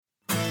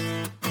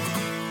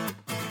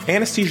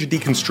Anesthesia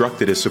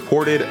Deconstructed is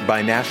supported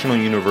by National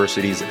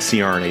University's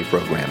CRNA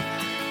program.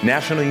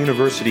 National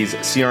University's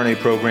CRNA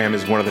program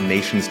is one of the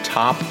nation's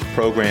top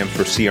programs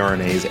for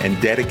CRNAs and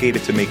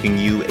dedicated to making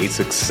you a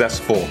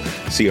successful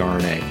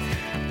CRNA.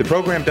 The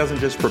program doesn't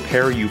just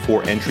prepare you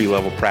for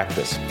entry-level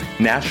practice.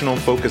 National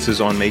focuses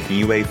on making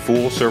you a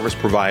full-service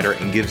provider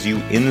and gives you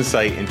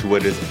insight into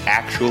what is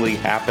actually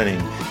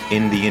happening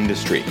in the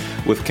industry,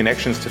 with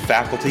connections to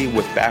faculty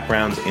with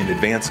backgrounds in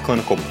advanced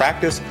clinical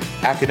practice,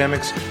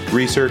 academics,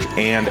 research,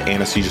 and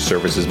anesthesia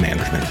services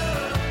management.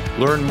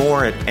 Learn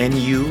more at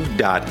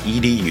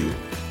nu.edu.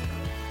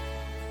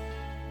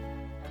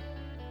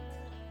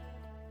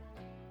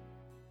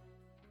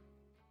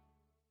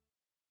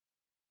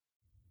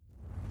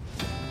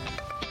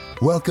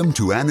 Welcome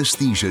to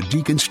Anesthesia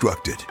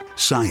Deconstructed.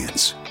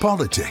 Science,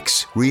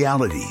 politics,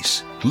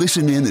 realities.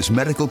 Listen in as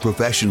medical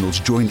professionals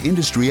join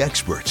industry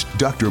experts,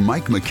 Dr.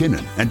 Mike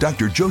McKinnon and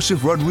Dr.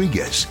 Joseph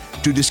Rodriguez,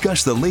 to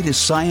discuss the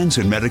latest science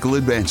and medical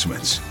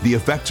advancements, the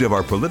effects of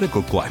our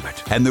political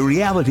climate, and the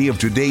reality of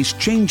today's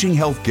changing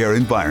healthcare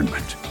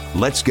environment.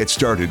 Let's get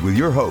started with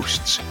your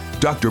hosts,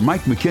 Dr.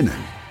 Mike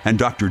McKinnon and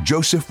Dr.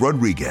 Joseph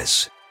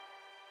Rodriguez.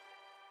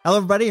 Hello,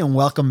 everybody, and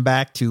welcome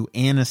back to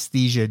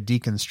Anesthesia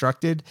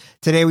Deconstructed.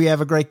 Today we have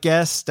a great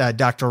guest,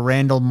 Dr.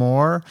 Randall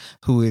Moore,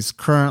 who is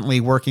currently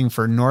working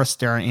for North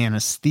Star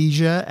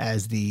Anesthesia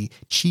as the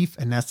Chief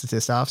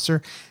Anesthetist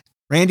Officer.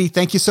 Randy,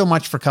 thank you so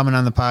much for coming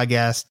on the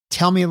podcast.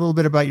 Tell me a little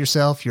bit about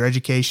yourself, your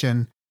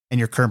education, and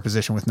your current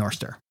position with North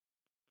Star.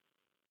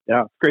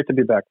 Yeah, it's great to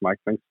be back, Mike.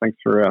 Thanks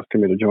for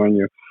asking me to join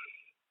you.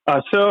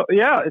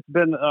 It's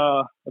been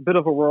a bit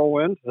of a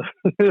whirlwind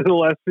the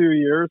last few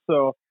years.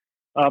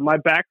 My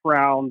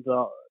background,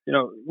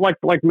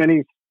 like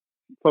many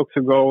folks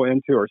who go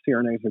into, or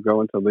CRNAs who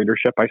go into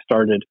leadership, I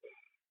started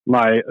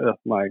my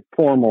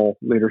formal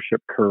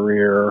leadership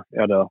career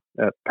at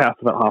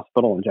Passavant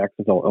Hospital in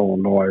Jacksonville,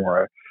 Illinois,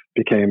 where I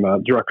became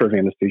director of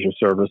anesthesia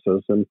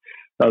services. And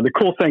the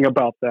cool thing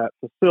about that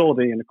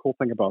facility and the cool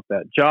thing about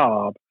that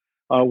job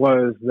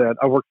was that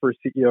I worked for a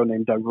CEO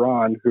named Doug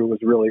Ron, who was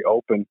really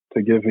open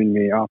to giving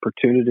me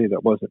opportunity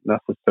that wasn't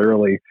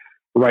necessarily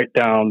right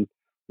down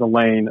the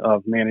lane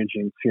of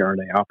managing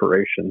CRNA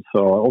operations.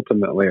 So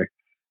ultimately,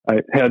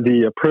 I had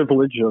the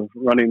privilege of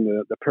running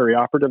the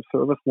perioperative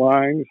service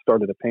line,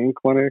 started a pain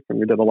clinic, and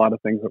we did a lot of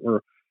things that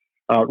were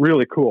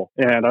really cool.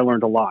 And I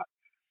learned a lot.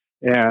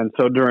 And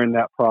so during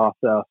that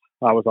process,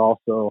 I was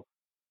also,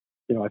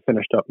 I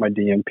finished up my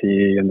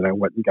DNP, and then I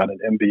went and got an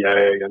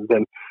MBA. And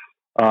then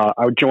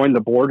I joined the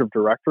board of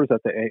directors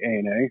at the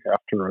AANA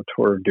after a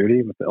tour of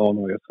duty with the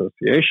Illinois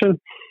Association.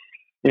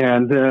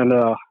 And then,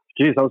 I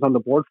was on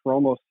the board for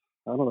almost,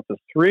 I don't know if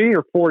it's 3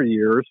 or 4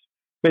 years,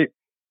 I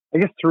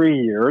guess 3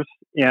 years.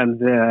 And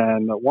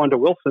then Wanda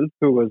Wilson,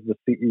 who was the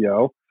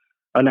CEO,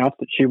 announced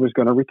that she was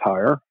going to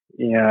retire.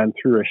 And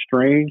through a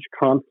strange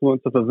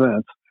confluence of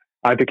events,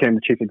 I became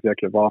the chief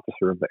executive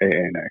officer of the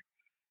AANA.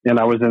 And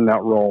I was in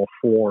that role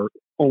for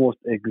almost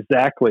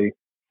exactly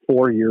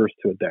 4 years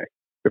to a day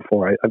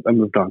before I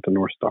moved on to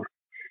North Star.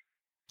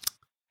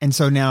 And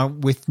so now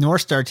with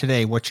North Star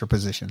today, what's your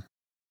position?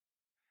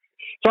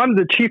 So I'm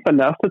the chief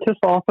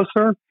anesthetist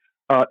officer.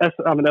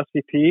 I'm an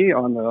SVP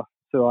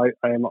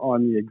I am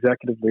on the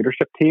executive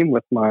leadership team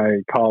with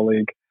my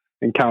colleague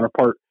and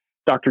counterpart,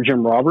 Dr.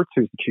 Jim Roberts,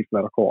 who's the chief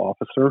medical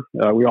officer.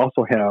 We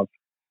also have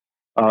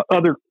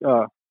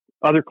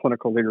other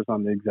clinical leaders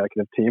on the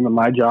executive team, and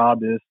my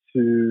job is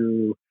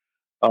to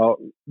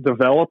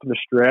develop the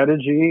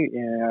strategy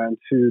and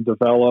to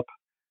develop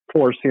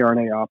for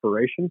CRNA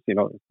operations.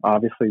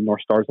 Obviously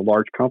North Star is a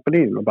large company,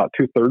 and about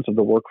 2/3 of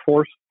the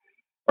workforce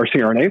are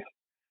CRNAs.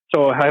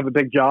 So I have a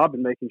big job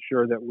in making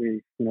sure that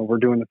we're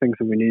doing the things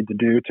that we need to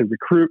do to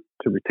recruit,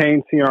 to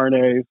retain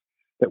CRNAs,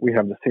 that we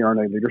have the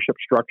CRNA leadership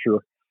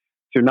structure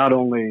to not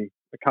only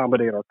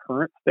accommodate our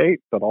current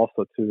state, but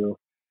also to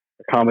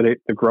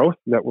accommodate the growth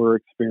that we're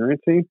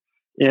experiencing.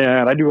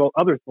 And I do a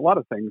lot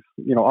of things,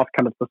 off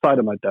kind of the side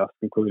of my desk,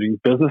 including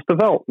business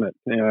development,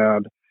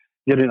 and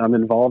I'm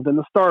involved in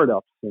the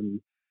startups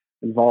and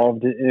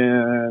involved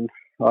in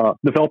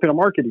developing a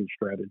marketing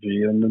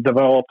strategy, and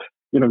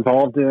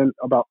involved in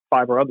about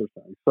 5 or other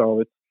things.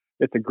 So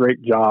it's a great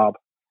job.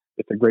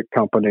 It's a great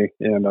company,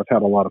 and I've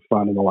had a lot of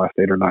fun in the last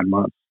 8 or 9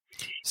 months.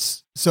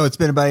 So it's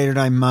been about 8 or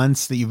 9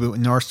 months that you've been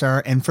with North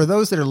Star. And for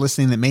those that are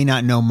listening that may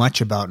not know much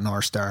about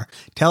North Star,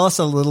 tell us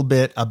a little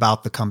bit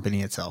about the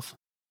company itself.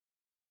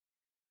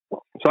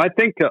 So I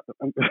think,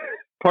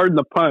 pardon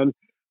the pun,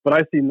 but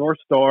I see North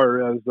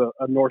Star as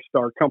a North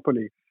Star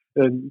company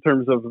in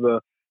terms of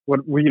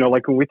when we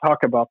talk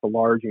about the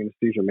large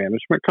anesthesia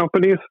management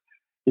companies,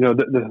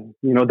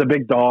 the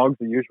big dogs,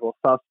 the usual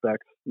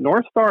suspects.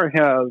 North Star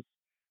has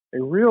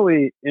a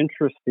really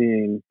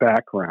interesting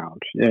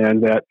background,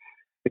 and that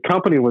the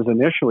company was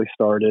initially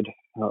started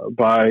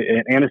by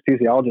an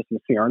anesthesiologist and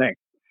a CRNA,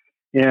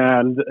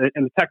 and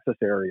in the Texas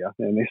area.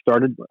 And they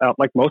started out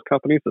like most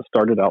companies that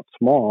started out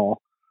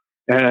small,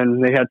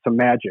 and they had some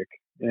magic,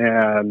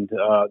 and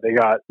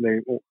they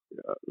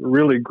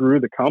really grew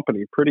the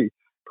company pretty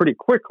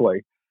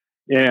quickly.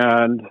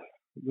 And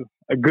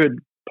a good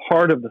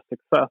part of the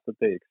success that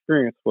they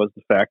experienced was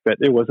the fact that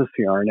it was a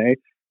CRNA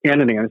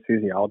and an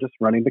anesthesiologist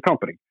running the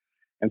company.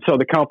 And so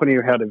the company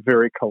had a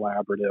very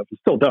collaborative, and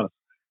still does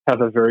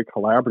have a very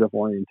collaborative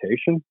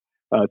orientation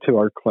to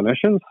our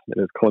clinicians. It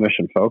is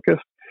clinician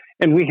focused.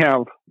 And we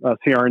have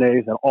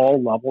CRNAs at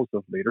all levels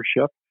of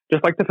leadership,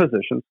 just like the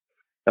physicians,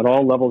 at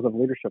all levels of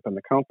leadership in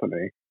the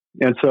company.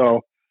 And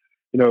so,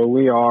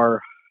 we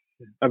are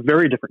a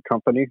very different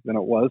company than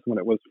it was when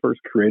it was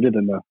first created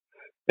in the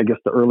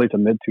early to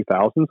mid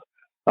 2000s.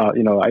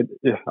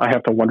 I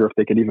have to wonder if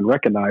they could even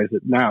recognize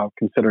it now,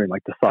 considering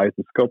like the size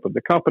and scope of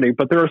the company.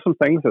 But there are some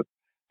things that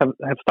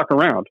have stuck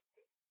around.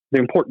 The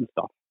important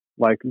stuff,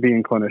 like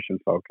being clinician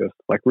focused,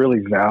 like really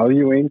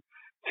valuing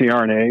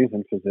CRNAs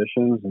and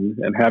physicians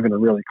and having a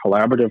really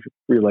collaborative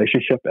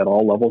relationship at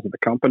all levels of the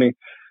company.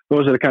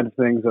 Those are the kind of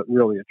things that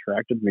really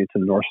attracted me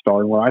to North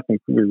Star, and where I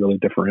think we really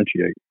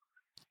differentiate.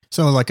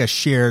 So like a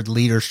shared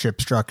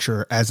leadership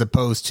structure, as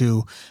opposed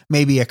to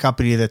maybe a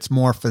company that's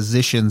more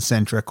physician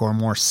centric or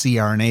more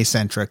CRNA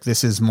centric.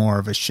 This is more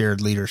of a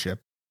shared leadership.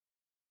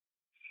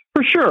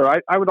 For sure.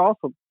 I would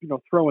also,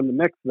 throw in the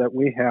mix that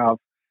we have,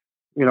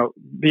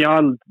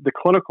 beyond the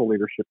clinical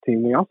leadership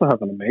team, we also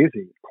have an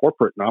amazing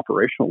corporate and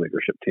operational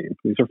leadership team.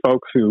 These are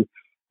folks who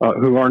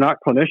are not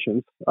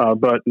clinicians,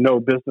 but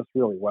know business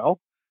really well,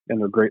 and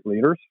they're great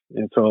leaders.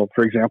 And so,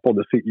 for example,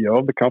 the CEO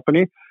of the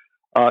company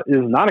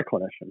is not a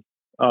clinician.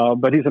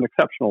 But he's an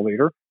exceptional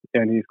leader,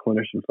 and he's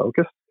clinician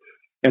focused.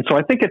 And so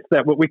I think it's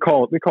that what we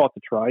call it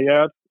the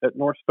triad at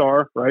North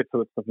Star, right? So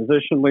it's the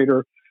physician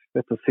leader,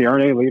 it's the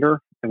CRNA leader,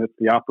 and it's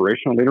the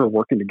operational leader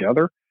working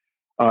together.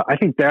 I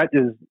think that's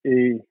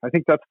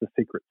the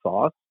secret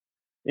sauce,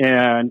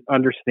 and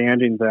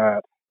understanding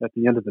that at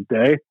the end of the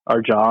day,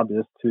 our job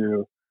is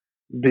to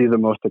be the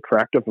most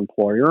attractive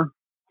employer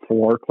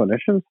for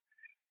clinicians.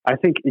 I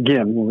think,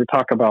 again, when we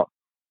talk about,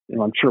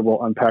 I'm sure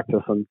we'll unpack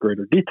this in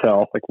greater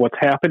detail, like what's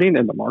happening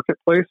in the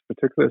marketplace,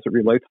 particularly as it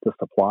relates to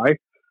supply,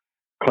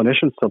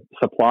 clinician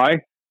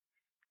supply.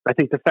 I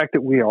think the fact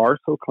that we are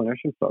so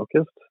clinician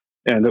focused,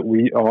 and that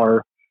we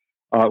are,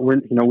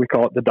 we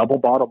call it the double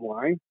bottom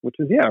line, which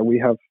is, we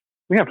have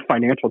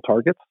financial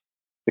targets.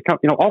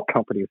 All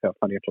companies have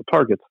financial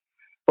targets,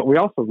 but we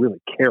also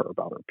really care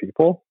about our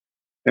people,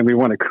 and we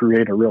want to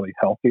create a really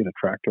healthy and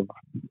attractive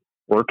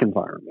work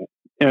environment.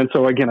 And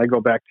so again, I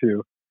go back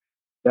to,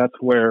 that's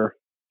where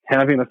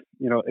having a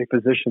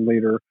physician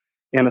leader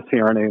and a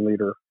CRNA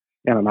leader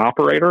and an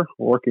operator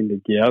working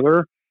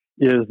together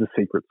is the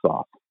secret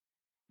sauce,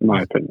 in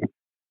my opinion.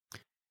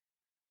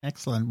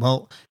 Excellent.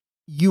 Well,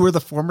 you were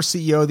the former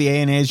CEO of the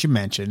ANA, as you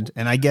mentioned,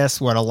 and I guess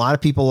what a lot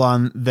of people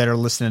that are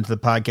listening to the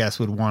podcast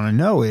would want to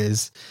know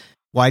is,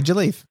 why'd you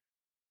leave?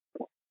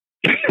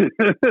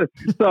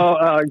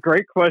 So,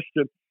 great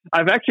question.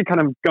 I've actually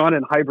kind of gone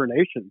in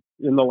hibernation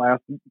in the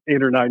last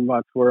 8 or 9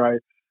 months, where I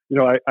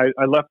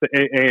left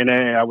the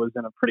ANA. I was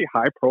in a pretty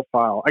high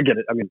profile. I get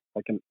it. I mean,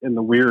 like in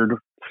the weird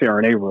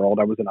CRNA world,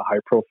 I was in a high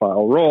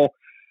profile role.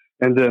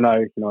 And then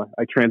I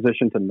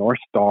transitioned to North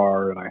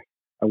Star, and I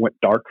went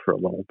dark for a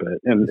little bit.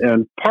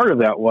 And part of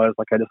that was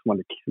like, I just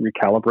wanted to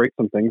recalibrate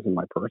some things in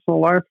my personal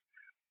life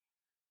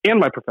and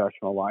my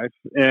professional life.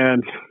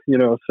 And,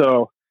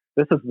 so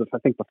this is, I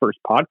think, the first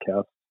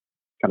podcast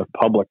kind of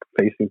public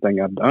facing thing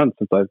I've done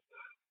since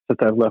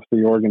I've left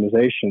the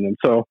organization. And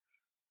so,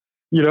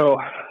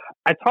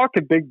 I talk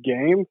a big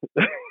game,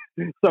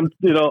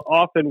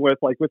 often with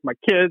my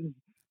kids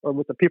or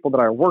with the people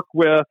that I work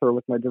with or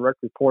with my direct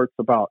reports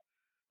about,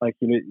 like,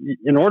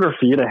 in order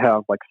for you to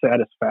have like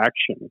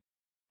satisfaction,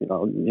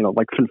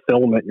 like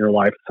fulfillment in your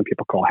life, some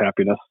people call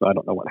happiness. I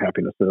don't know what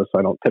happiness is, so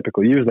I don't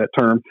typically use that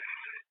term.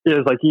 Is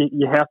like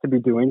you have to be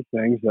doing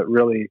things that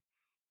really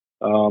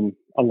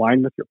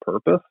align with your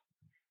purpose.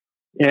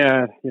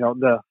 And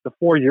the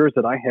 4 years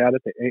that I had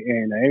at the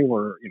AANA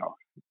were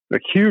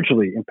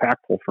hugely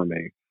impactful for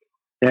me.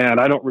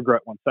 And I don't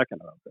regret 1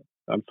 second of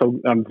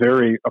it. I'm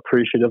very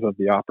appreciative of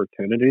the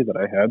opportunity that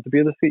I had to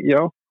be the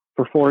CEO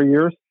for 4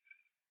 years.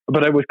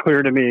 But it was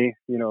clear to me,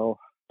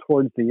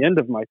 towards the end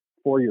of my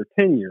 4-year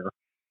tenure,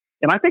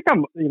 and I think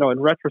I'm, in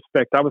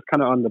retrospect, I was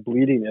kind of on the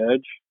bleeding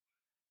edge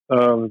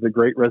of the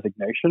Great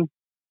Resignation,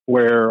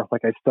 where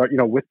like I start,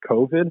 with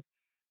COVID,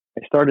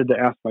 I started to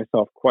ask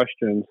myself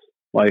questions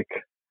like,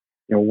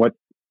 what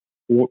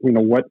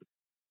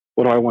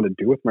do I want to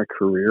do with my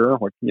career?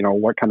 What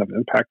kind of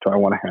impact do I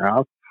want to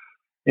have?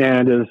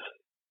 And as,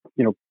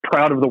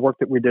 proud of the work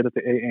that we did at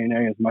the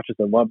AANA, as much as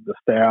I loved the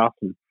staff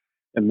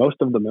and most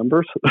of the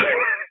members,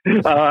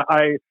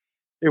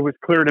 it was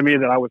clear to me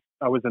that I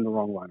was in the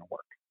wrong line of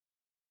work.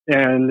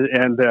 And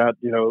that,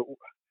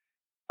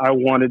 I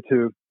wanted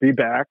to be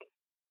back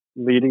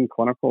leading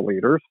clinical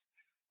leaders,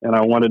 and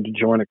I wanted to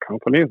join a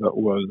company that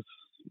was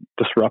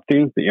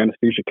disrupting the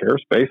anesthesia care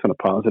space in a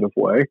positive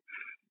way.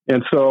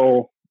 And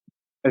so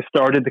I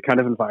started to kind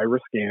of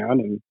EnviroScan,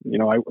 and,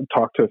 I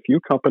talked to a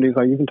few companies.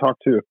 I even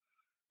talked to,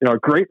 a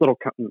great little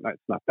company,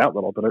 it's not that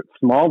little, but a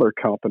smaller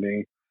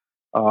company,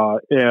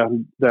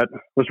 and that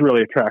was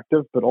really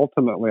attractive. But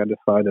ultimately I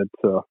decided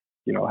to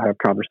have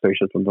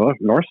conversations with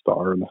North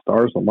Star, and the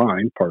stars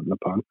align, pardon the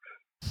pun.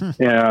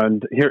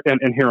 And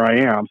here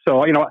I am.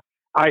 So,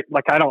 I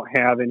don't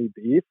have any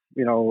beef,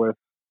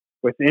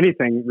 with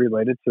anything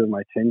related to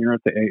my tenure at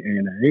the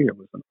AANA. It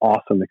was an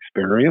awesome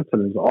experience,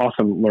 and it was an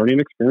awesome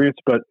learning experience.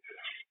 But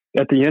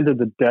at the end of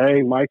the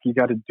day, Mike, you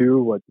got to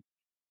do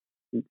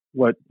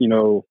what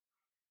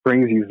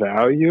brings you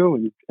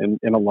value and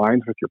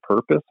aligns with your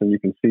purpose, and you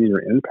can see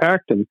your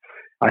impact. And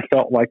I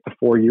felt like the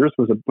 4 years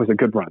was a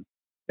good run,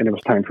 and it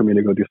was time for me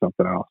to go do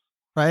something else.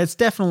 Right. It's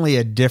definitely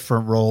a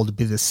different role to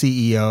be the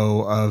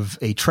CEO of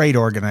a trade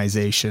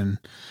organization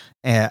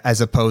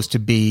as opposed to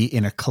be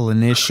in a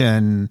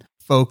clinician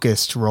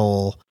focused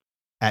role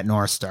at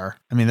North Star.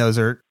 I mean, those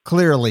are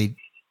clearly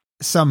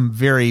some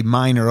very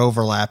minor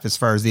overlap as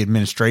far as the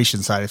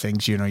administration side of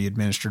things. You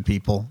administered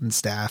people and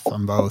staff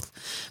on both,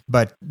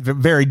 but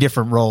very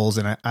different roles.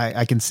 And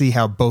I can see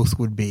how both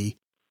would be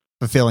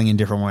fulfilling in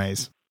different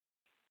ways.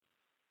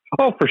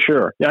 Oh, for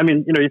sure. Yeah. I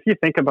mean, if you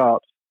think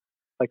about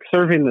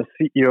serving the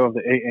CEO of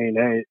the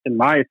AANA, in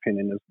my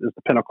opinion, is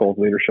the pinnacle of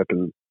leadership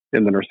in the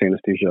nurse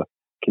anesthesia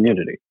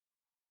community.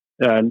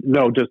 And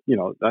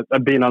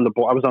being on the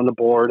board, I was on the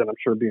board, and I'm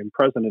sure being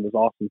president is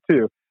awesome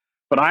too.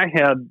 But I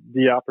had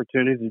the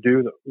opportunity to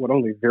do what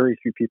only very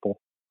few people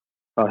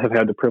have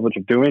had the privilege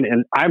of doing,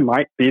 and I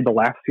might be the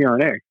last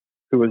CRNA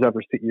who was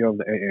ever CEO of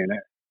the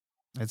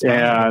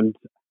AANA.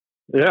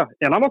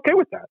 And I'm okay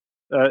with that.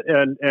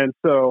 And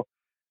so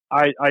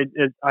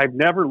I've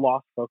never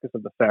lost focus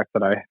of the fact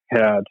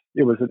that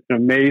it was an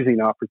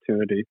amazing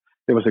opportunity.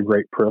 It was a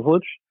great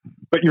privilege.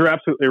 But you're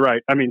absolutely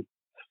right. I mean,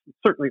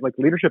 certainly,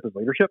 leadership is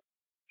leadership,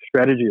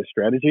 strategy is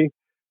strategy,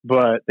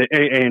 but the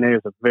AANA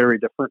is a very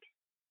different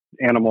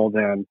animal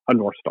than a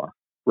North Star,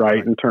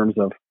 right? In terms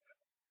of,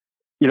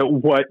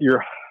 what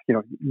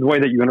the way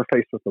that you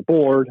interface with a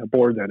board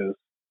that is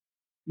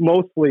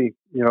mostly,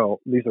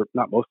 these are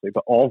not mostly,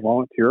 but all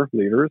volunteer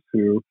leaders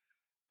who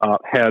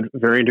had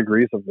varying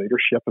degrees of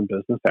leadership and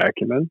business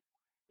acumen.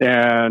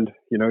 And,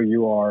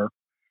 you are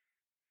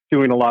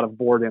doing a lot of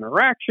board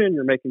interaction.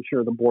 You're making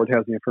sure the board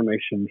has the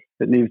information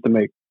it needs to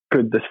make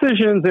good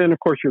decisions. And of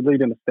course, you're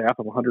leading a staff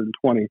of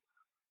 120,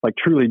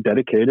 truly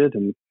dedicated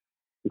and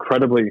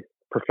incredibly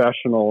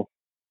professional,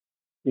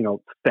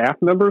 staff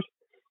members.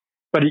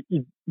 But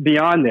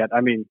beyond that,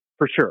 I mean,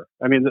 for sure.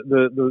 I mean,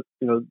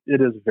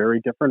 it is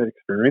very different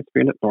experience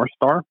being at North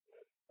Star,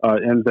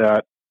 in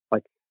that,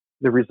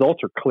 the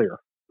results are clear.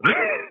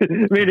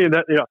 Meaning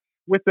that,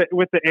 with the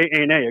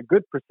AANA, a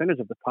good percentage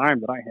of the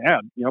time that I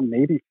had,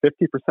 maybe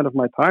 50% of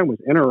my time was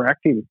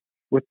interacting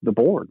with the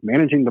board,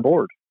 managing the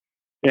board.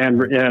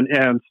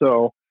 And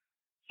so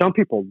some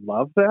people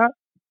love that.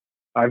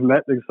 I've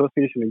met the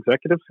association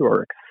executives who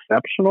are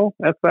exceptional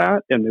at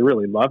that, and they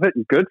really love it,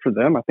 and good for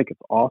them. I think it's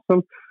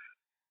awesome.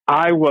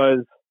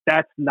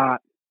 That's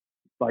not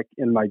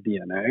in my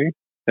DNA,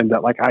 and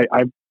that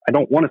I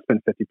don't want to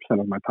spend 50%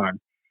 of my time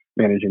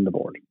managing the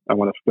board. I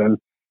want to spend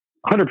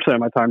 100% of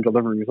my time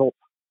delivering results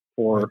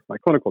for my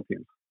clinical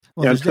teams.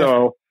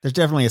 Well, there's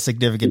definitely a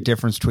significant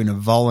difference between a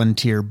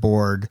volunteer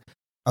board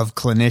of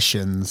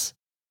clinicians,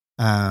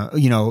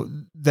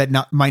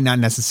 that might not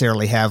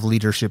necessarily have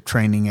leadership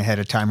training ahead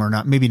of time,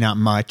 or maybe not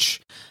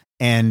much,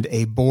 and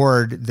a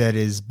board that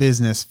is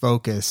business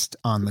focused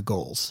on the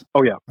goals.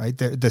 Oh yeah. Right.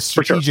 The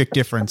strategic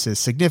difference is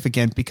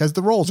significant because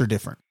the roles are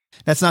different.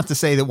 That's not to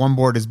say that one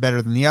board is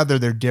better than the other.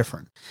 They're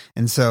different.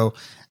 And so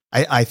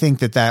I think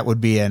that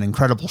would be an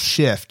incredible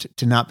shift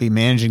to not be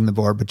managing the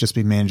board, but just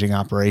be managing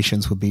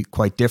operations would be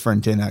quite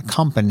different in a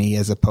company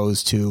as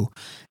opposed to,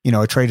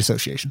 a trade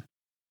association.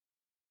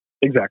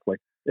 Exactly.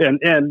 And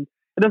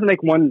it doesn't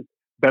make one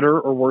better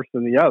or worse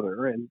than the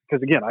other. And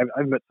because again,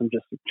 I've met some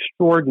just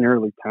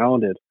extraordinarily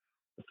talented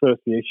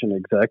association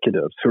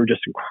executives who are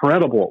just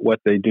incredible at what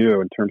they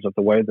do in terms of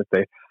the way that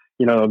they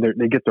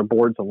get their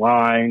boards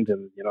aligned,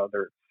 and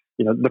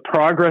the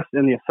progress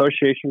in the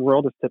association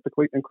world is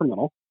typically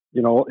incremental,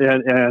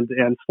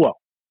 and slow.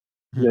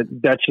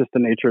 That's just the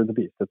nature of the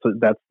beast.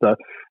 That's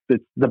the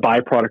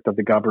byproduct of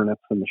the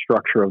governance and the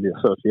structure of the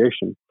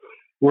association.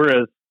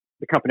 Whereas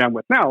the company I'm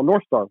with now,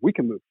 North Star, we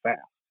can move fast.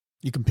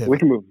 You can pivot. We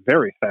can move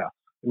very fast.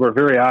 We're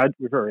very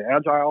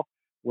agile.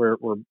 We're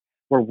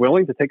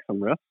willing to take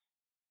some risks.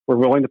 We're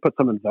willing to put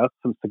some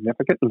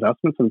significant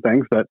investments in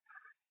things that,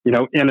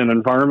 in an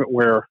environment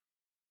where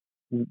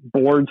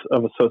boards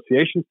of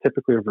associations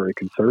typically are very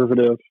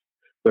conservative.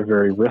 They're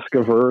very risk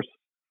averse.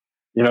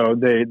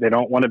 They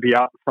don't want to be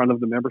out in front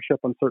of the membership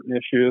on certain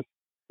issues.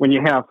 When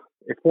you have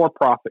a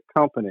for-profit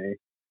company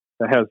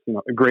that has,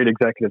 a great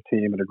executive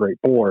team and a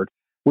great board,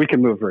 we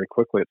can move very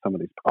quickly at some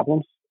of these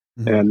problems.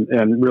 Mm-hmm.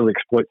 and really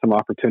exploit some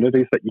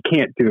opportunities that you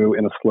can't do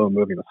in a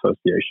slow-moving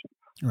association.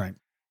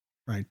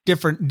 Right.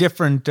 Different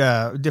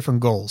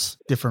goals,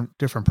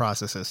 different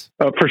processes.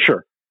 For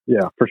sure.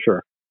 Yeah, for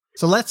sure.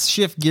 So let's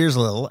shift gears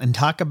a little and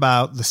talk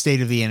about the state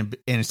of the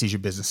anesthesia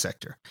business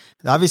sector.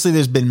 Obviously,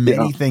 there's been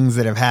many things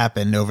that have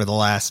happened over the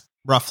last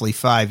roughly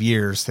 5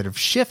 years that have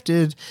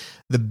shifted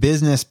the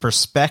business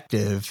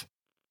perspective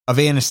of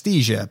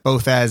anesthesia,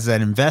 both as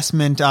an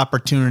investment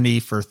opportunity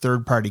for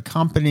third-party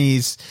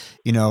companies,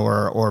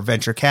 or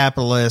venture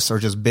capitalists or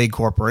just big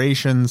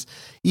corporations,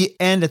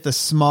 and at the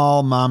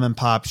small mom and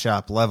pop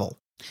shop level.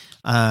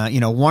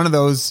 One of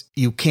those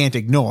you can't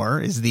ignore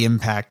is the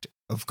impact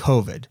of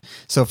COVID.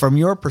 So from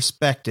your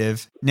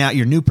perspective, now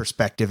your new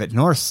perspective at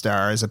North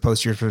Star, as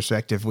opposed to your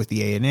perspective with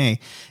the ANA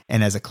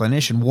and as a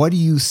clinician, what do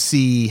you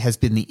see has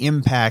been the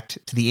impact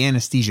to the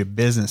anesthesia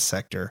business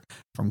sector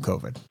from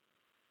COVID?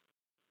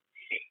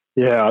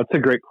 Yeah, it's a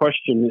great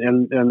question.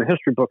 And the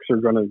history books are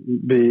going to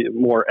be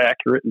more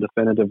accurate and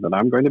definitive than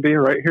I'm going to be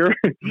right here.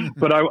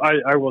 But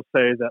I will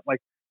say that, like,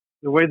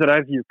 the way that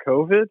I view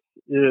COVID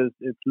is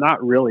it's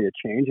not really a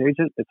change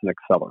agent, it's an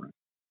accelerant.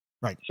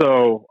 Right.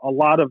 So a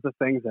lot of the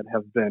things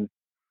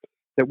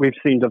that we've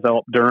seen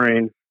develop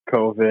during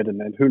COVID, and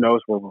then who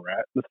knows where we're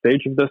at the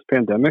stage of this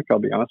pandemic. I'll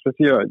be honest with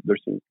you.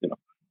 There's some,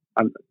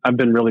 I've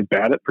been really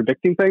bad at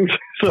predicting things,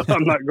 so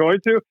I'm not going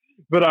to.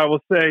 But I will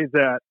say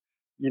that,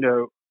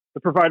 the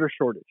provider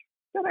shortage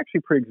that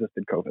actually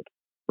pre-existed COVID,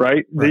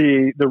 right?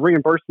 The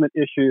reimbursement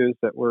issues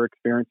that we're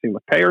experiencing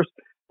with payers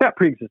that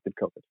pre-existed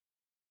COVID,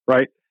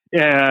 right?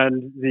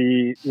 And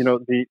the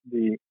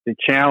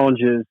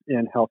challenges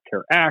in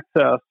healthcare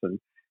access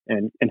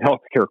and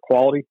healthcare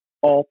quality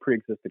all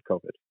pre-existed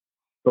COVID.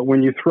 But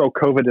when you throw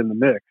COVID in the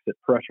mix, it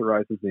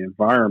pressurizes the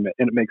environment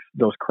and it makes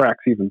those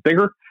cracks even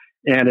bigger,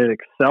 and it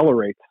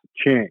accelerates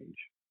change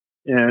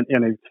in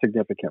a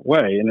significant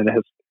way. And it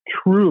has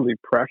truly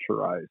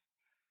pressurized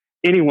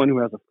anyone who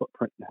has a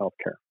footprint in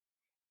healthcare.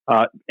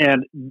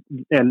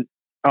 And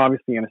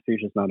obviously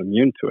anesthesia is not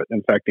immune to it.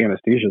 In fact,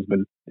 anesthesia has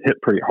been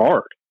hit pretty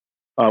hard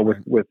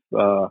with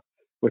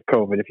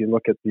COVID. If you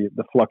look at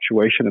the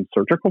fluctuation in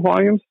surgical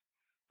volumes,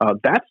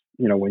 that's,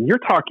 when you're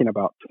talking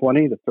about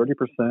 20 to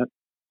 30%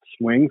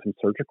 swings in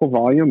surgical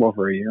volume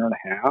over a year and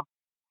a half,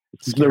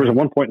 there was a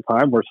one point in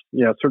time where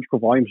surgical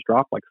volumes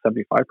dropped like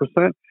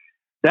 75%.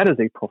 That is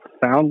a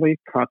profoundly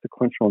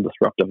consequential and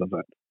disruptive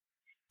event.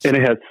 And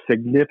it has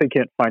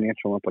significant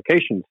financial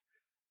implications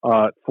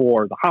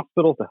for the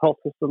hospitals, the health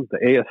systems,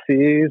 the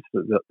ASCs,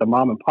 the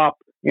mom and pop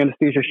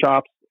anesthesia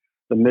shops,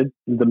 the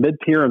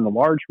mid-tier and the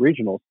large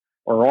regionals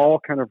are all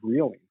kind of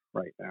reeling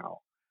right now.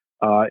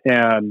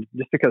 And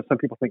just because some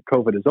people think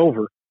COVID is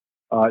over,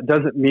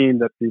 doesn't mean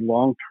that the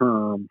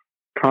long-term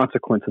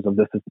consequences of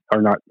this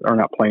are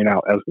not playing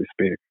out as we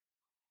speak.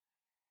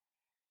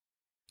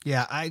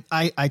 Yeah,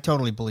 I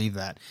totally believe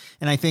that.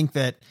 And I think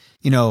that,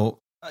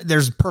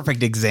 there's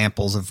perfect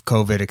examples of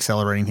COVID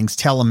accelerating things.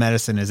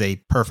 Telemedicine is a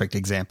perfect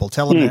example.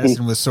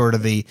 Telemedicine was sort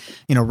of the,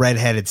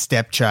 redheaded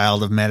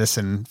stepchild of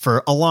medicine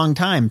for a long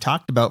time,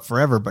 talked about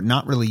forever, but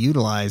not really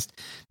utilized.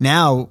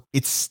 Now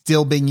it's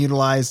still being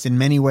utilized in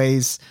many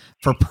ways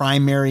for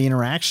primary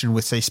interaction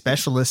with, say,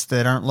 specialists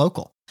that aren't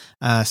local.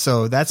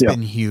 So that's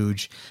been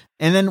huge.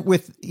 And then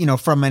with,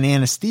 from an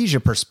anesthesia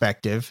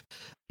perspective,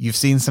 you've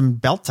seen some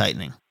belt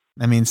tightening.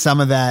 I mean, some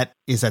of that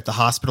is at the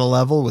hospital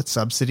level with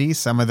subsidies.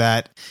 Some of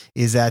that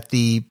is at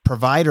the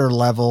provider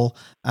level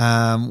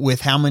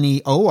with how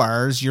many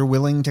ORs you're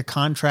willing to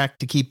contract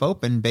to keep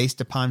open based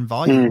upon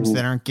volumes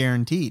that aren't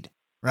guaranteed,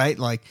 right?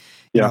 Like,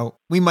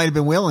 we might have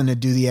been willing to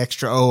do the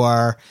extra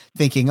OR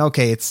thinking,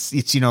 okay, it's a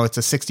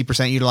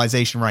 60%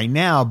 utilization right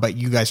now, but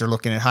you guys are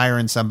looking at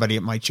hiring somebody,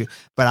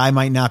 but I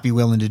might not be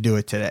willing to do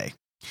it today.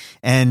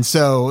 And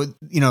so,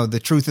 the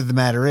truth of the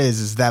matter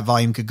is that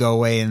volume could go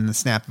away in the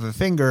snap of a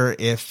finger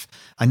if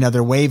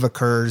another wave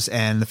occurs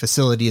and the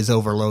facility is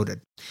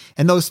overloaded.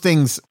 And those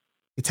things,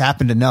 it's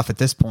happened enough at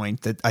this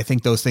point that I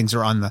think those things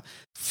are on the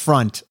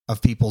front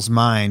of people's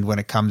mind when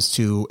it comes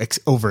to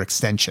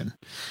overextension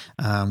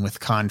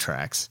with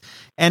contracts.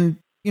 And,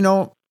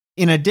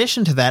 in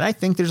addition to that, I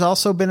think there's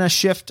also been a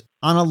shift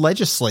on a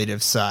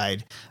legislative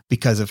side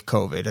because of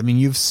COVID. I mean,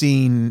 you've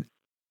seen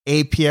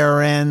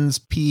APRNs,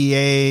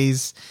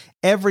 PAs,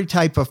 every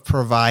type of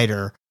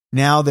provider.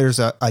 Now there's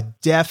a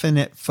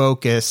definite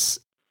focus,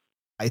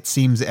 it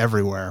seems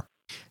everywhere,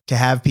 to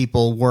have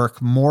people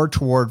work more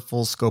toward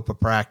full scope of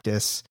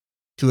practice,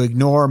 to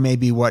ignore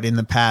maybe what in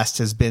the past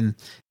has been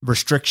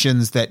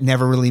restrictions that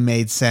never really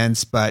made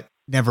sense, but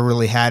never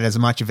really had as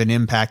much of an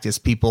impact as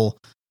people,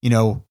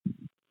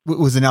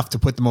 was enough to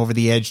put them over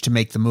the edge to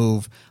make the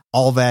move.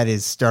 All that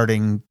is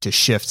starting to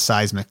shift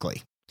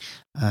seismically.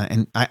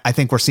 And I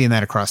think we're seeing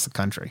that across the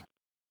country.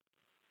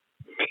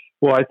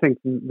 Well, I think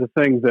the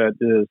thing that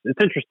is, it's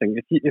interesting.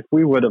 If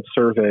we would have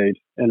surveyed,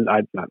 and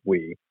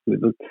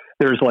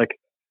there's like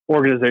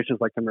organizations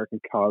like the American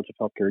College of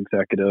Healthcare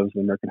Executives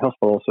and the American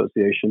Hospital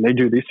Association, they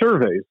do these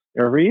surveys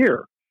every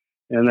year.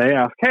 And they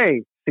ask,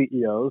 hey,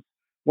 CEOs,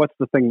 what's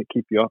the thing that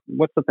keeps you up?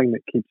 What's the thing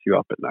that keeps you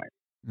up at night?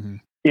 Mm-hmm.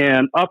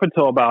 And up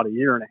until about a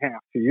year and a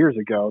half, 2 years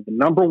ago, the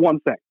number one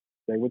thing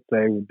they would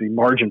say would be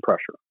margin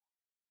pressure,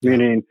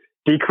 meaning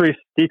decrease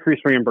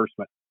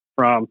reimbursement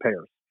from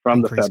payers,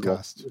 from the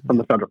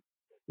federal.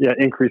 Yeah,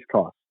 increased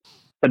costs.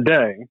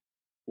 Today,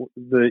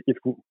 if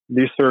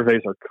these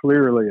surveys are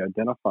clearly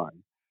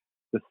identifying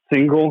the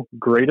single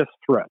greatest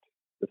threat,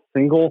 the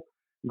single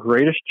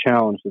greatest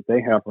challenge that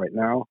they have right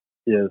now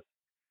is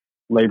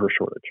labor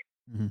shortage.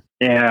 Mm-hmm.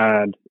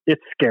 And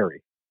it's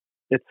scary.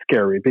 It's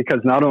scary because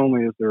not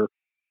only is there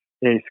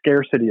a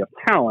scarcity of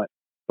talent,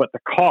 but the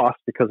cost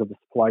because of the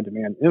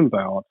supply-demand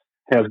imbalance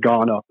has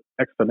gone up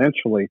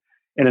exponentially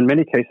and in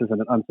many cases in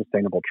an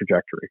unsustainable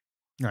trajectory.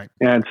 Right.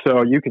 And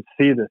so you could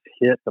see this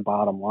hit the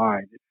bottom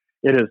line.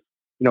 It is,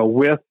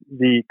 with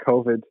the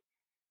COVID,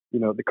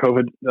 the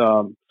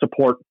COVID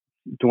support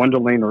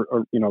dwindling or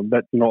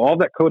all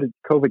that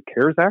COVID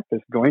CARES Act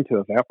is going to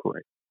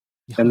evaporate.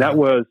 And that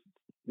was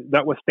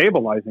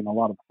stabilizing a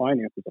lot of the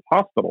finances of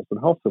hospitals and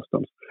health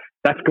systems.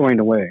 That's going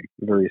away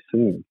very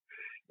soon.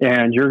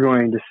 And you're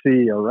going to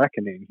see a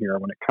reckoning here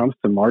when it comes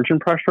to margin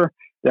pressure.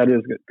 That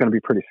is going to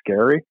be pretty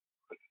scary.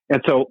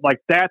 And so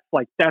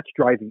that's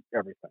driving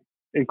everything,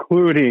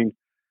 including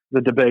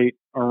the debate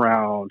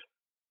around,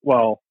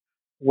 well,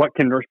 what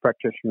can nurse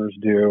practitioners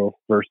do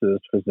versus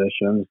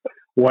physicians?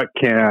 What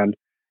can,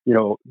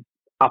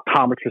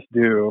 optometrists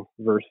do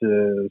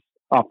versus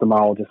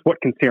ophthalmologists? What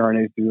can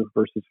CRNAs do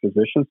versus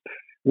physicians?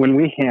 When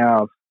we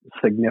have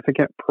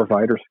significant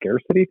provider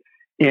scarcity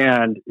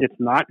and it's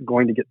not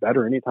going to get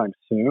better anytime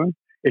soon,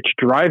 it's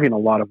driving a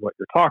lot of what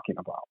you're talking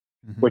about,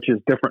 which is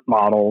different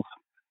models.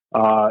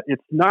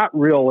 It's not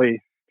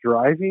really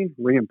driving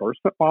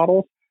reimbursement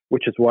models,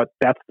 which is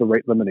that's the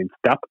rate limiting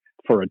step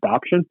for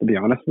adoption, to be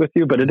honest with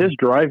you. But it is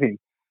driving,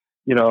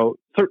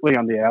 certainly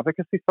on the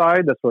advocacy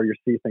side, that's where you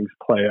see things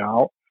play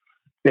out.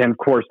 And of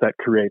course, that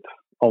creates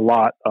a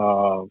lot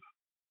of,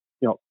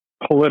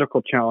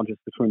 political challenges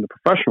between the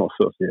professional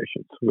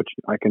associations, which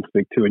I can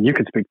speak to and you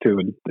can speak to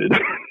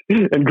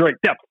in great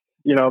depth,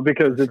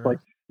 because it's like,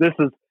 this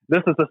is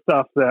the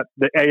stuff that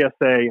the ASA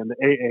and the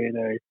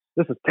AANA,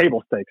 this is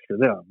table stakes for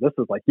them. This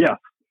is like, yes,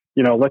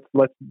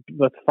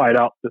 let's fight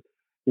out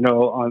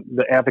on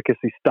the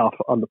advocacy stuff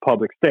on the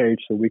public stage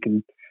so we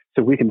can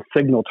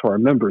signal to our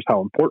members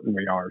how important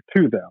we are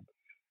to them.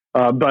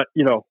 But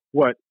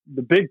what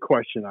the big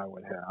question I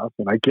would have,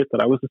 and I get that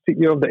I was the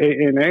CEO of the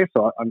AANA,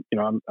 so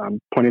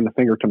I'm pointing the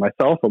finger to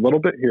myself a little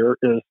bit here,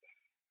 is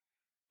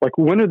like,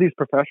 when are these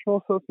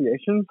professional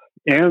associations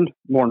and,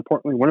 more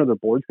importantly, when are the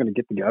boards going to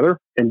get together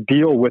and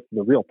deal with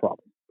the real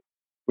problem,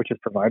 which is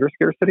provider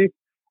scarcity,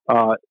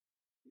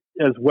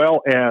 as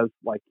well as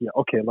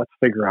okay, let's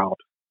figure out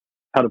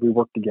how do we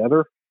work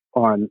together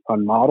on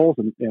models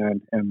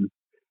and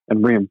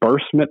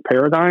reimbursement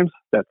paradigms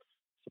that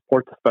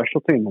support the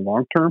specialty in the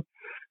long term.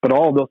 But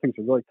all of those things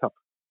are really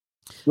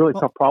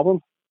tough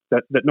problems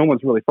that no one's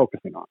really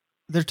focusing on.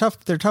 They're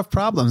tough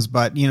problems,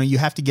 but you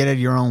have to get out of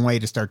your own way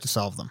to start to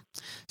solve them.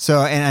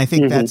 So, and I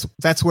think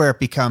that's where it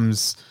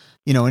becomes,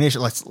 an issue.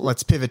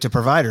 Let's pivot to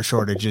provider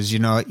shortages.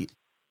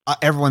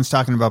 Everyone's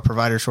talking about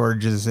provider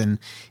shortages in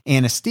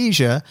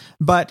anesthesia,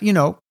 but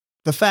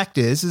the fact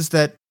is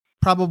that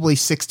probably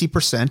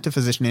 60% of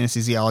physician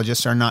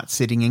anesthesiologists are not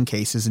sitting in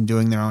cases and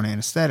doing their own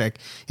anesthetic.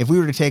 If we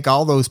were to take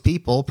all those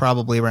people,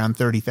 probably around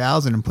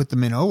 30,000, and put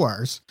them in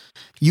ORs,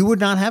 you would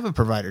not have a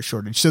provider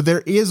shortage. So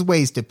there is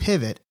ways to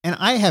pivot. And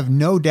I have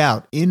no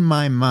doubt in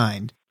my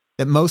mind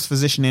that most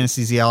physician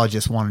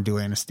anesthesiologists want to do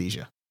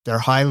anesthesia. They're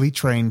highly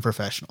trained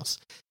professionals.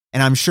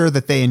 And I'm sure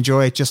that they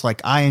enjoy it just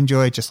like I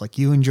enjoy it, just like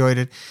you enjoyed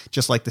it,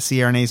 just like the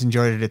CRNAs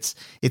enjoyed it.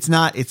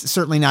 It's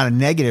certainly not a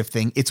negative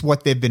thing. It's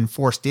what they've been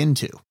forced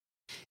into.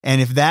 And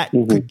if that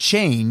could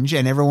change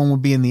and everyone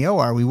would be in the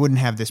OR, we wouldn't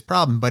have this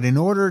problem. But in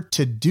order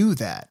to do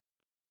that,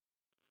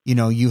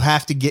 we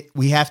have to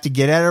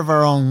get out of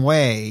our own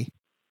way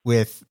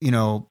with,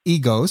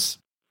 egos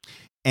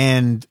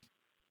and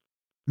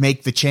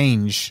make the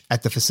change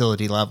at the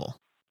facility level.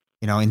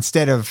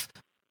 Instead of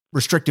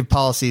restrictive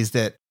policies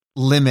that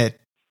limit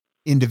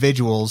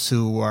individuals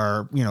who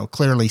are,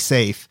 clearly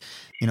safe,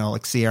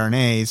 like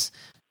CRNAs,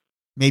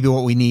 maybe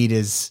what we need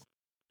is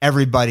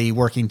everybody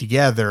working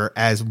together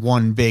as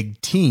one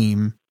big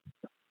team,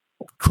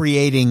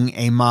 creating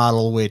a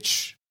model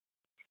which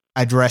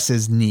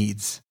addresses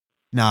needs,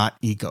 not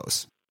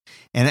egos.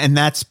 And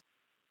that's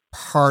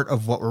part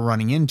of what we're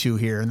running into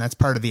here. And that's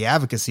part of the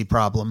advocacy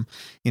problem.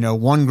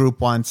 One group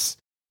wants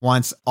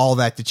all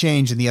that to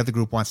change and the other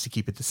group wants to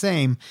keep it the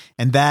same.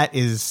 And that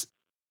is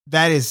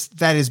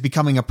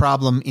becoming a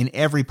problem in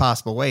every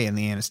possible way in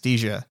the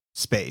anesthesia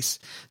space.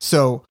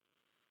 So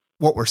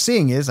what we're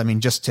seeing is,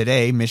 just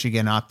today,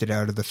 Michigan opted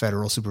out of the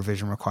federal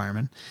supervision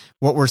requirement.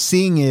 What we're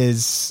seeing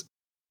is,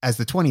 as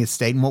the 20th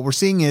state, and what we're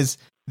seeing is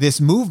this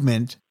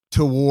movement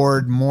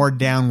toward more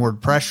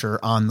downward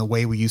pressure on the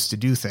way we used to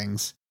do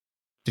things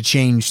to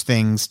change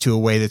things to a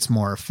way that's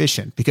more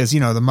efficient. Because,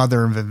 the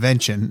mother of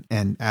invention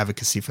and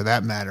advocacy for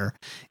that matter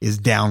is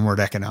downward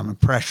economic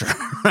pressure,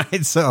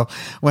 right? So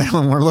when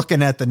we're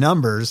looking at the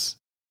numbers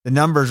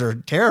are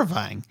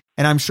terrifying.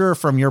 And I'm sure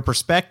from your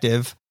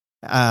perspective,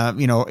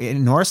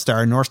 in North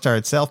Star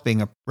itself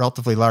being a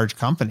relatively large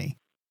company,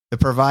 the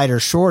provider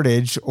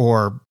shortage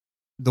or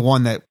the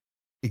one that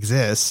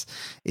exists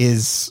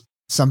is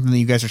something that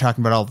you guys are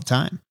talking about all the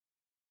time.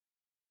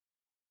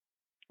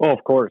 Well,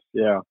 of course.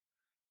 Yeah.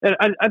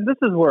 And this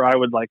is where I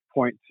would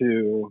point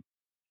to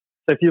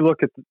if you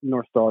look at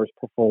North Star's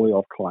portfolio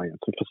of clients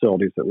and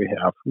facilities that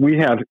we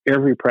have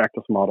every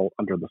practice model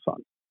under the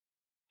sun.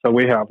 So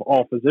we have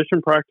all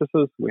physician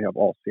practices, we have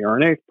all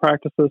CRNA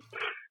practices,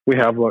 we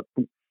have what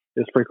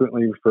is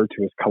frequently referred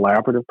to as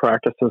collaborative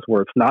practices,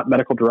 where it's not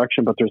medical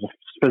direction, but there's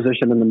a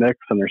physician in the mix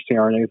and there's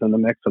CRNAs in the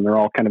mix, and they're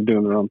all kind of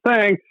doing their own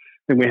thing.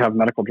 Then we have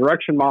medical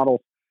direction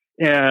models,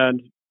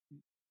 and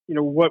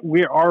what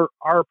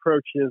our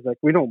approach is, like,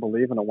 we don't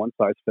believe in a one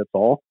size fits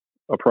all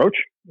approach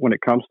when it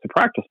comes to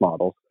practice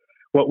models.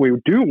 What we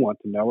do want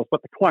to know is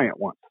what the client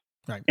wants,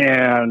 right?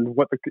 And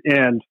what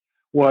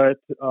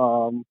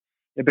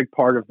a big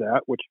part of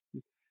that, which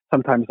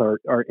sometimes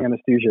our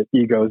anesthesia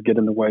egos get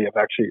in the way of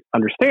actually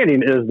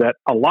understanding, is that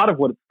a lot of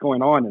what's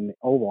going on in the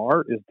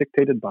OR is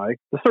dictated by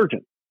the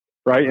surgeon,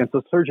 right? And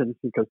so surgeons,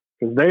 because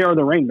they are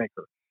the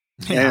rainmaker.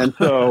 Yeah. And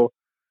so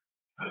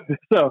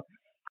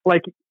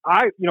like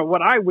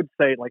what I would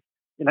say, like,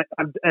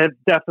 I'm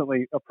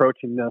definitely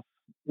approaching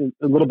this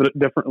a little bit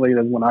differently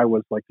than when I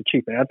was like the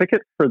chief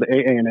advocate for the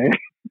AANA,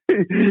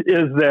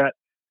 is that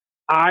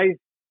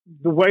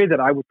the way that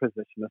I would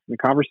position this in the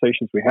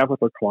conversations we have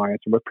with our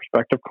clients or with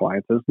prospective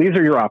clients is, these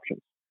are your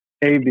options,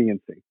 A, B, and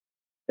C.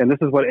 And this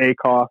is what A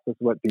costs, this is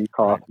what B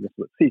costs, and this is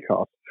what C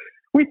costs.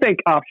 We think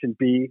option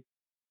B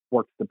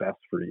works the best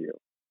for you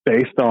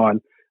based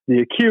on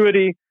the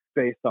acuity,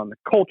 based on the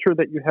culture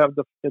that you have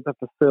at the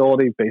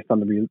facility, based on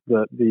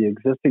the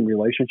existing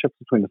relationships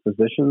between the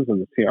physicians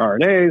and the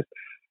CRNAs,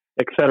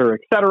 et cetera,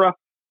 et cetera.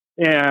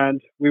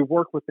 And we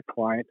work with the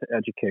client to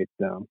educate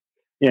them.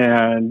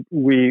 And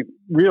we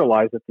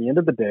realize at the end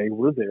of the day,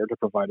 we're there to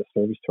provide a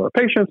service to our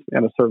patients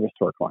and a service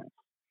to our clients.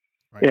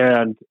 Right.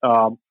 And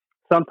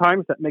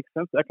sometimes that makes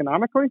sense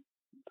economically.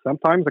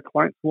 Sometimes a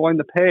client's willing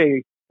to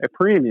pay a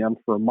premium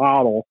for a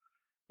model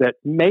that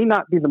may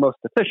not be the most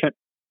efficient,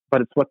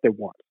 but it's what they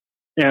want.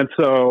 And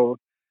so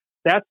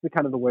that's the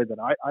kind of the way that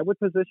I would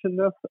position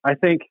this. I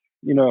think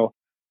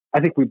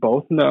we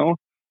both know,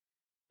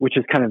 which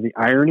is kind of the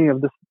irony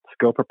of this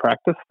scope of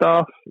practice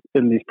stuff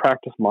in these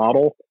practice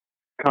model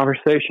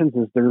conversations,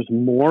 is there's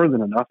more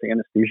than enough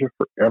anesthesia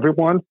for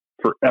everyone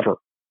forever,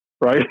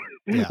 right?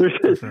 Yeah,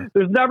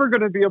 there's never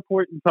going to be a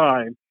point in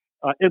time,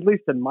 at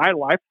least in my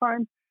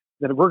lifetime,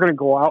 that we're going to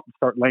go out and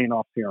start laying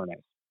off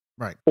CRNAs,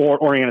 right?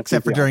 Or anesthesia.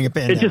 Except for during a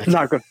pandemic. It's just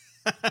not going.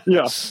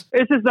 Yeah,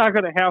 it's just not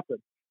going to happen.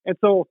 And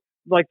so,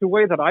 like, the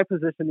way that I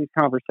position these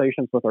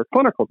conversations with our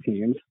clinical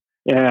teams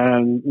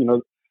and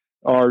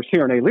our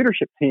CRNA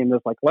leadership team is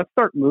like, let's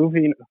move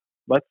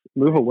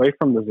away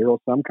from the zero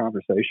sum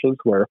conversations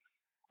where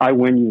I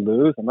win, you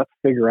lose, and let's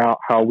figure out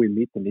how we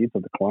meet the needs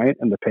of the client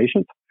and the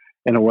patient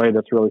in a way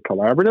that's really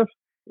collaborative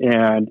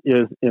and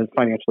is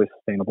financially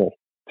sustainable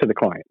to the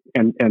client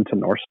and to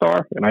North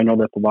Star. And I know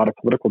that's a lot of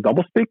political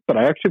doublespeak, but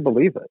I actually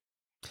believe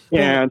it.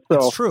 Well, and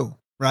so it's true,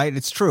 right?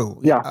 It's true.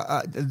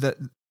 Yeah.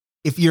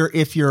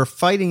 If you're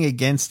fighting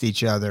against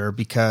each other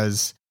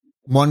because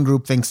one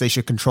group thinks they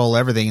should control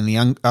everything and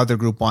the other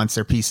group wants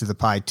their piece of the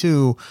pie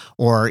too,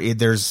 or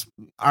there's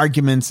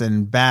arguments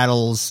and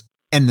battles,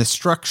 and the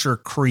structure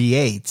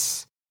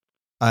creates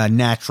a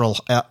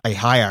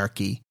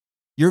hierarchy,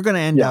 you're going to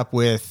end up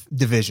with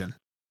division.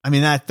 I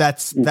mean,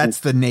 that's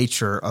the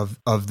nature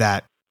of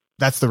that.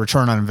 That's the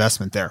return on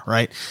investment there,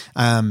 right?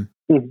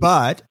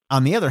 But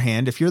on the other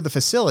hand, if you're the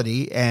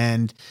facility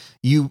and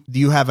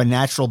you have a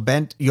natural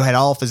bent, you had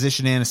all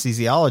physician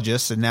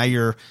anesthesiologists, and now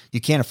you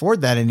can't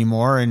afford that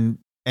anymore, and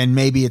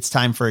maybe it's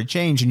time for a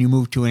change, and you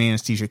move to an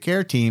anesthesia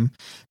care team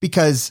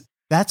because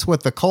that's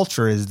what the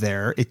culture is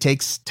there. It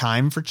takes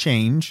time for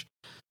change.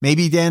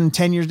 Maybe then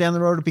 10 years down the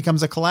road, it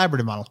becomes a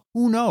collaborative model.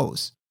 Who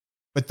knows?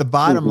 But the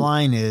bottom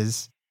line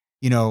is,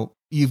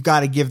 you've got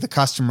to give the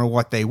customer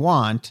what they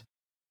want,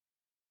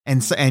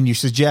 and you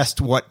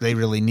suggest what they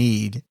really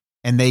need,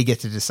 and they get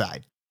to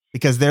decide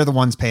because they're the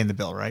ones paying the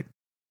bill, right?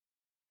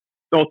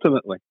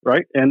 Ultimately,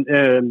 right? And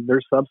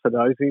they're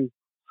subsidizing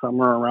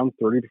somewhere around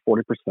 30 to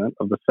 40%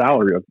 of the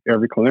salary of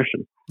every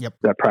clinician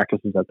that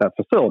practices at that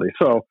facility.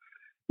 So,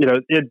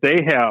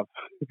 they have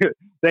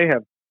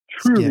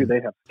skin in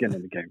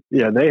the game.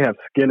 Yeah, they have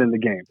skin in the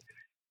game.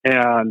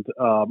 And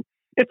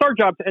it's our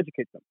job to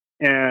educate them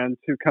and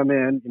to come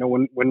in,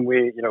 when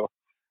we,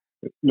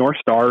 North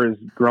Star is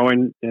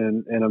growing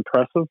in an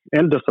impressive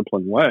and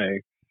disciplined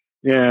way.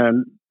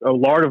 And a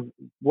lot of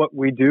what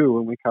we do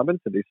when we come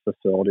into these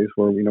facilities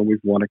where, we've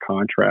won a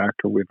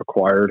contract or we've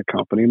acquired a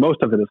company,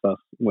 most of it is us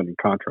winning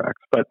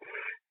contracts, but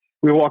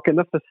we walk in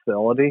the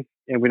facility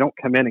and we don't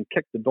come in and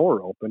kick the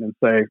door open and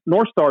say,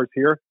 North Star's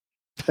here.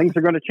 Things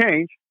are going to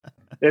change.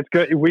 It's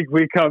good.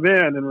 We come in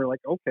and we're like,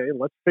 okay,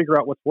 let's figure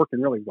out what's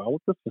working really well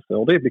with this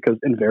facility, because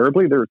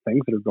invariably there are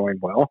things that are going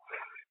well,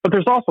 but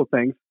there's also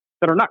things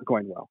that are not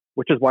going well,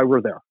 which is why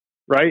we're there.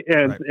 Right.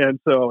 And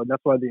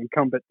that's why the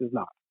incumbent is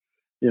not,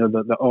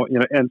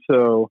 and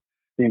so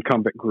the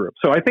incumbent group.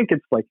 So I think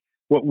it's like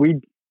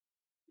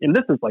and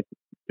this is like,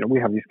 we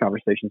have these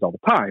conversations all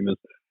the time, is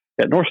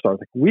at North Star,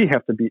 like, we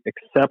have to be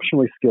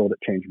exceptionally skilled at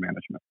change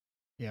management.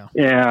 Yeah.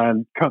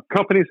 And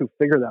companies who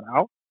figure that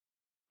out,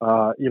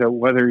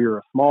 whether you're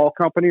a small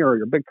company or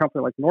you're a big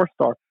company like North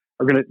Star,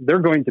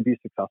 they're going to be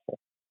successful.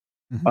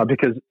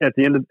 Because at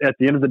the end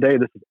of the day,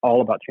 this is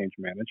all about change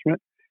management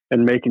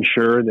and making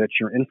sure that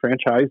you're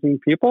enfranchising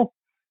people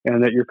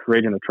and that you're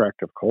creating an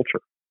attractive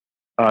culture.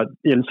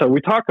 And so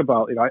we talk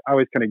about, I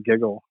always kind of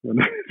giggle when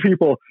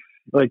people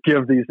like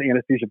give these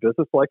anesthesia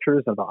business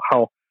lectures about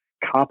how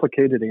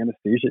complicated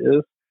anesthesia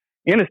is.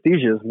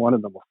 Anesthesia is one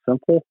of the most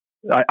simple.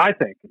 I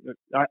think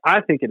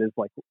it is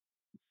like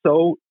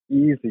so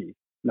easy.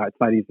 No, it's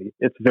not easy.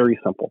 It's very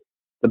simple.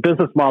 The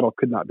business model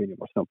could not be any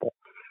more simple.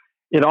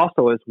 It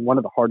also is one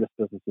of the hardest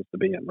businesses to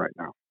be in right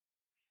now.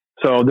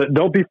 So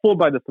don't be fooled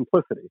by the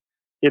simplicity.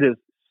 It is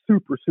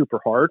super, super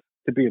hard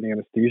to be in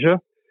anesthesia.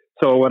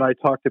 So when I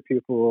talk to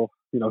people,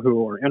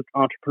 who are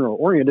entrepreneurial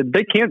oriented,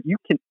 you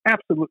can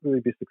absolutely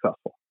be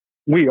successful.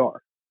 We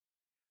are,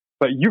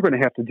 but you're going to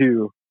have to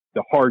do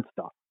the hard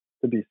stuff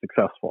to be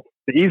successful.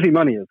 The easy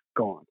money is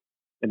gone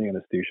in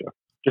anesthesia.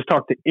 Just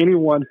talk to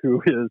anyone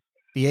who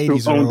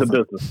owns a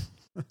business.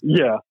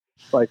 Yeah.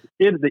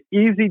 The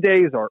easy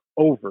days are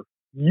over.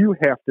 You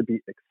have to be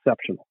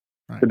exceptional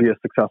to be a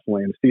successful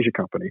anesthesia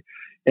company.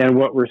 And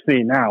what we're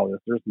seeing now is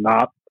there's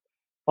not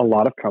a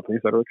lot of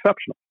companies that are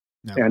exceptional.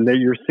 No. And that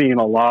you're seeing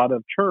a lot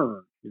of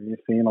churn. You're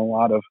seeing a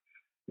lot of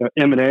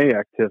M&A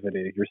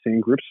activity. You're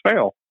seeing groups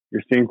fail.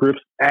 You're seeing groups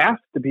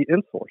asked to be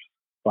insourced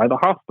by the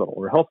hospital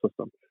or health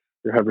system.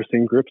 You're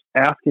seeing groups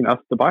asking us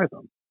to buy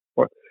them.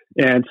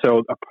 And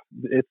so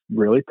it's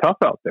really tough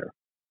out there.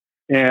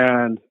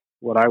 And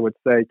what I would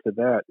say to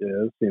that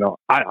is,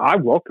 I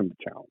welcome the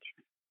challenge.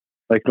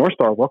 Like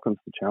NorthStar welcomes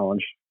the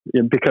challenge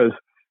because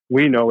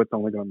we know it's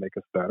only going to make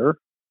us better.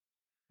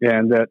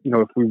 And that,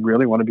 if we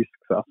really want to be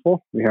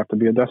successful, we have to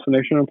be a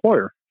destination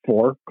employer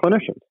for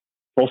clinicians.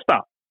 Full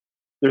stop.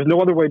 There's no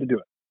other way to do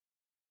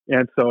it.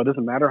 And so it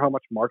doesn't matter how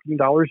much marketing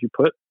dollars you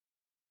put,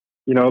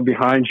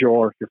 behind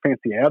your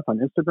fancy ads on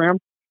Instagram.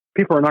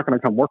 People are not going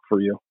to come work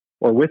for you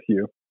or with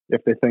you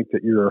if they think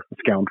that you're a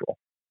scoundrel.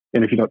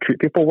 And if you don't treat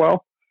people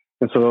well.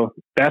 And so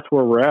that's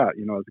where we're at,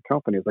 as a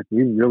company. It's like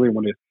we really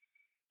want to,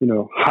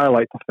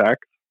 highlight the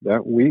fact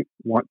that we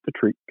want to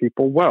treat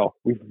people well.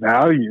 We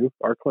value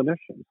our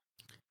clinicians.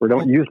 We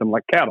don't use them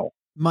like cattle.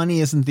 Money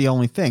isn't the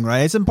only thing,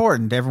 right? It's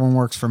important. Everyone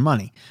works for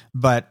money.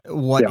 But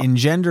what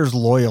engenders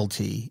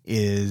loyalty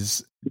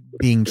is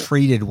being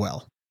treated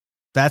well.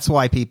 That's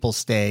why people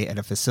stay at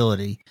a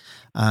facility.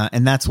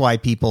 And that's why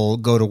people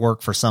go to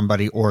work for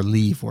somebody or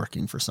leave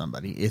working for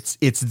somebody.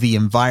 It's the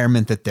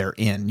environment that they're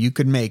in. You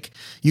could be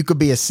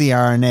a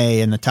CRNA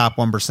in the top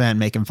 1%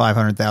 making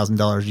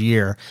 $500,000 a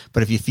year.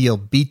 But if you feel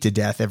beat to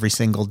death every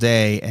single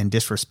day and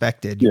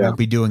disrespected, you won't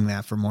be doing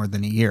that for more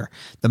than a year.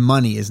 The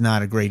money is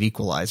not a great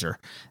equalizer.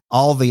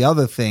 All the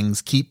other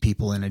things keep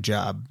people in a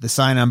job. The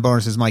sign-on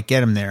bonuses might get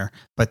them there,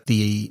 but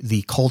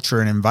the culture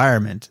and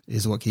environment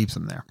is what keeps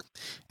them there.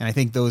 And I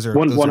think those are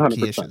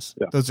key issues.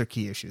 Yeah. Those are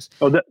key issues.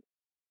 Oh,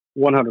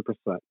 100%.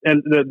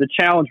 And the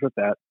challenge with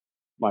that,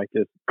 Mike,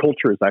 is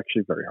culture is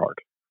actually very hard.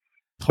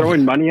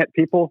 Throwing money at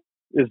people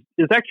is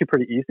actually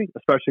pretty easy,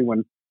 especially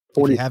when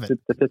 40 to 50%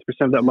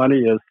 of that money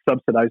is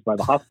subsidized by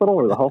the hospital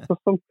or the health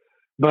system.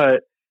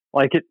 But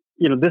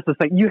this is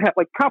you have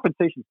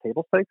compensation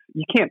table stakes.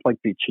 You can't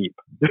be cheap.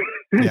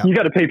 You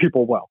got to pay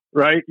people well,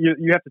 right?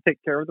 You have to take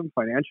care of them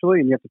financially,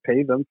 and you have to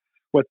pay them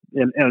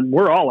and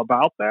we're all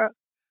about that.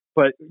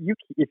 But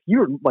if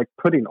you're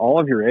putting all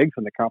of your eggs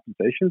in the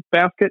compensation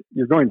basket,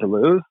 you're going to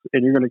lose,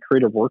 and you're going to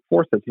create a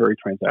workforce that's very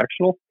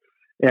transactional.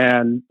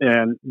 And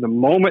the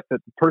moment that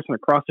the person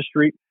across the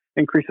street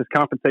increases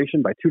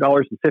compensation by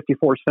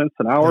 $2.54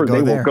 an hour,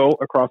 they will go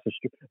across the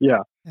street. Yeah.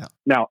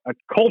 Now, a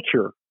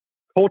culture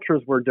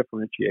is where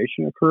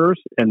differentiation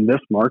occurs in this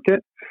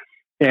market,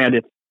 and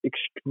it's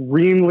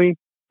extremely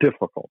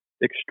difficult,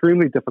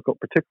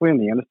 particularly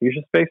in the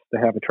anesthesia space, to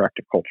have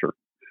attractive culture.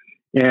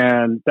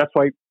 And that's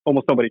why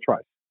almost nobody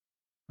tries.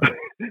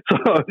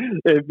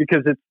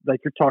 Because it's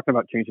you're talking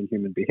about changing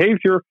human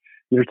behavior.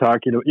 You're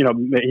talking,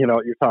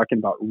 you're talking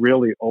about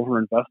really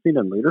over-investing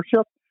in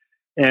leadership.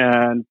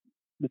 And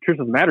the truth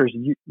of the matter is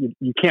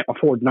you can't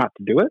afford not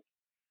to do it.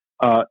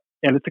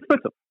 And it's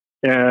expensive.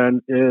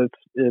 And it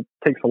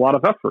takes a lot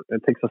of effort.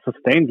 It takes a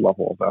sustained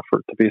level of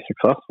effort to be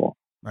successful.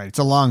 Right. It's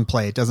a long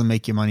play. It doesn't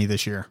make you money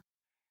this year.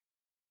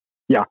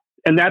 Yeah.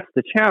 And that's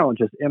the challenge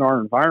is in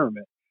our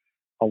environment.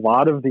 A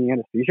lot of the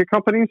anesthesia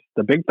companies,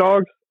 the big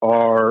dogs,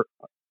 they're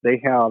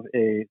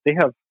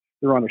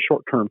on a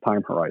short-term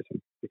time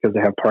horizon because they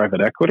have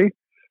private equity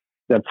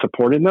that's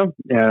supporting them.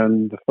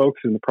 And the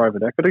folks in the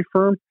private equity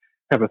firm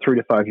have a 3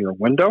 to 5 year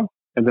window,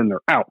 and then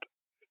they're out.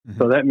 Mm-hmm.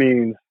 So that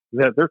means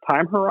that their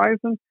time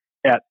horizon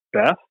at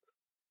best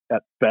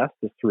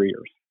is 3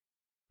 years.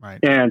 Right.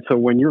 And so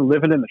when you're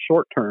living in the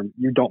short term,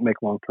 you don't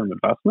make long-term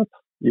investments.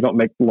 You don't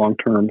make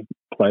long-term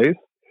plays.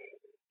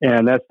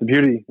 And that's the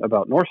beauty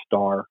about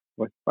NorthStar.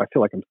 I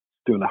feel like I'm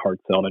doing a hard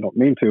sell, and I don't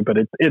mean to, but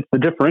it's the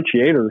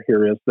differentiator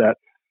here is that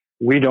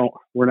we're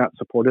not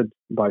supported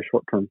by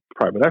short-term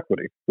private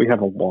equity. We have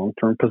a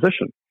long-term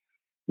position.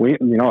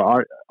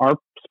 Our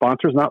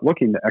sponsor's not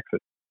looking to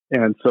exit,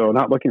 and so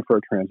not looking for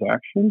a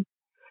transaction.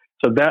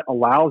 So that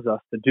allows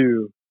us to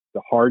do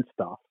the hard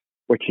stuff,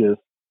 which is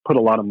put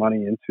a lot of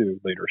money into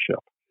leadership.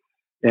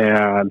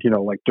 And,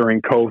 like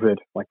during COVID,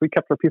 like we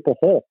kept our people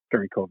whole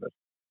during COVID.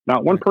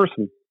 Not one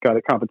person got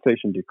a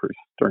compensation decrease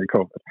during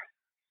COVID.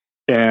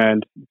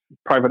 And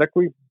private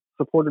equity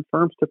supported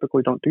firms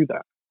typically don't do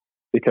that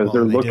because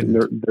they're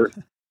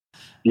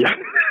yeah.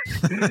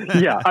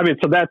 Yeah. I mean,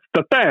 so that's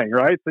the thing,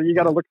 right? So you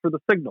got to look for the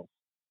signals.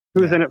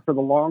 Who's in it for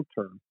the long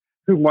term?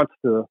 Who wants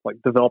to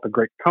develop a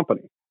great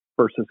company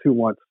versus who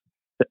wants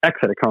to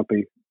exit a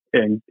company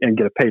and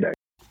get a payday?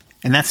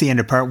 And that's the end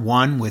of part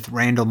 1 with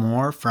Randall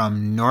Moore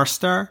from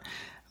Northstar.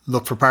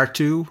 Look for part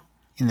 2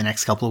 in the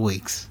next couple of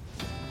weeks.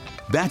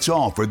 That's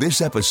all for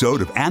this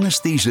episode of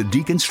Anesthesia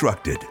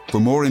Deconstructed. For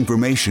more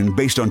information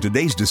based on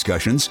today's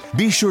discussions,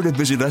 be sure to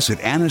visit us at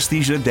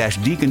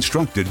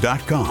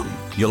anesthesia-deconstructed.com.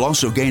 You'll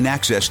also gain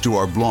access to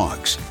our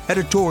blogs,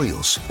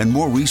 editorials, and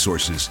more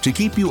resources to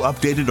keep you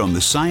updated on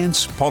the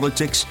science,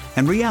 politics,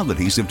 and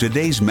realities of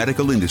today's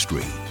medical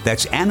industry.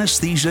 That's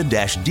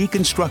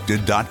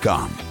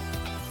anesthesia-deconstructed.com.